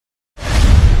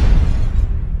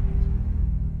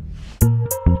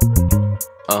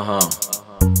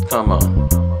Come on.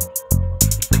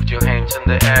 Lift your hands in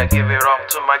the air, give it up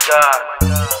to my God.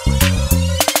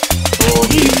 For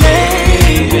he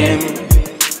made him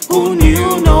who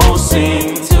knew no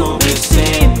sin to be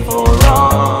sin for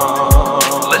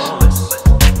us. Listen.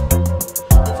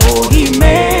 For he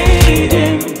made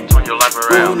him Turn your life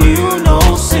who around. knew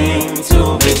no sin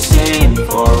to be sin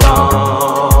for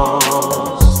us.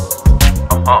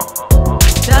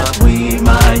 That we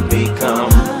might become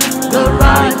the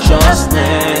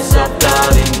righteousness of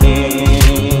God in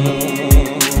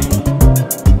him.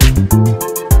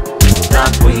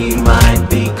 That we might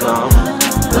become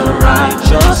the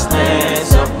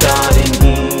righteousness of God in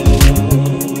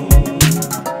him.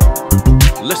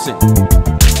 Listen.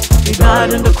 He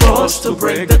died on the cross to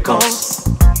break the curse.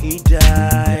 He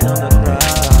died on the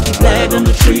cross. He bled on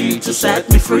the tree to set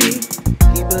me free.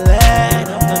 He bled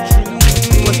on the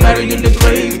tree. He was buried in the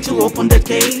grave to open the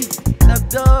cave. The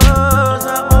doors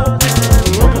are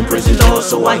open. He opened prison doors,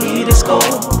 so I hear his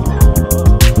call.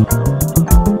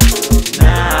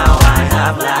 Now I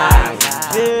have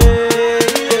life.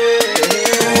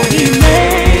 He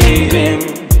made him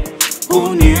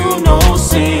who knew no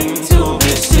sin to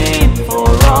be sin for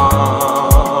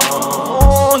us.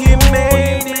 Oh, he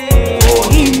made it. Oh,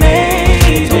 he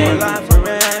made Turn him my life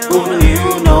around. who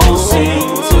knew no sin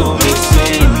to be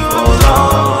sin for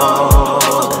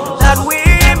us. That we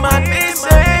might be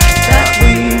saved. That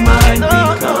we might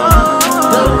become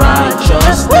the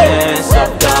righteousness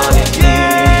of God in him.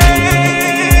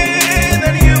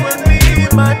 That you and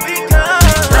me might become.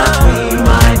 That we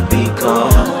might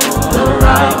become the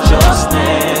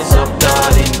righteousness of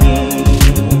God in him.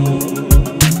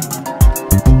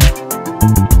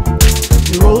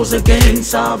 He rose again,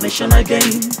 salvation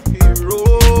again. He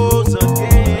rose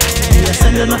again. He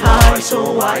ascended on high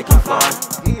so I can fly.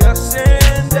 He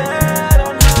ascended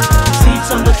on high.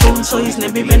 Sits on the throne so his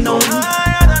name be made known.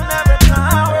 Higher than every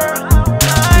power.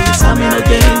 He's coming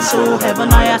again so heaven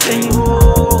I attain.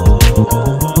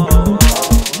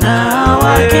 Now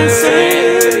I can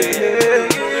say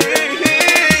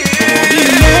he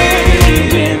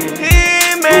made him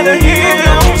He made a who knew hill.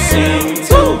 no sin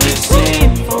to be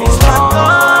sin for He's my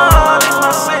God, he's my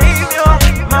us.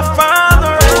 Savior, my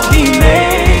Father. He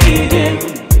made him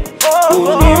who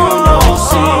knew no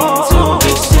sin to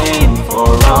be sin for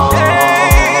us.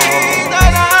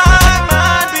 That I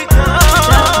might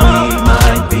become. We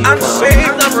might I'm become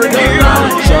saved, I'm the renewed.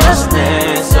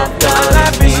 righteousness of My God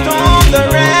life in is stronger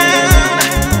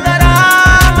him. that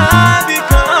I might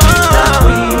That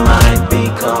we become. might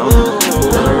become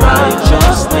the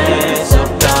righteousness of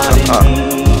God in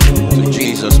him. To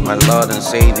Jesus, my Lord and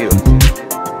Savior.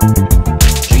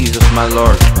 Jesus, my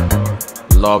Lord.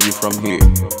 Love you from here.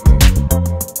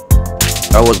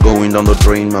 I was going down the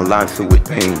drain, my life filled with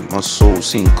pain. My soul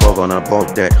seemed covered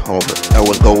above that hover. I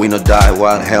was going to die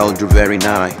while hell drew very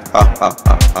nigh. Ha ha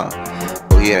ha ha.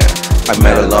 Oh yeah, I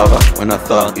met a lover when I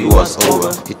thought it was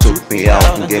over. He took me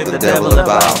out and gave the devil a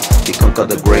bow. He conquered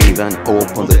the grave and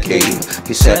opened the cave.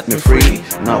 He set me free,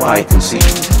 now I can see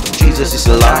Jesus is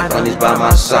alive and he's by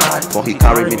my side. For he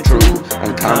carried me through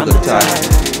and calmed the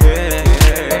tide.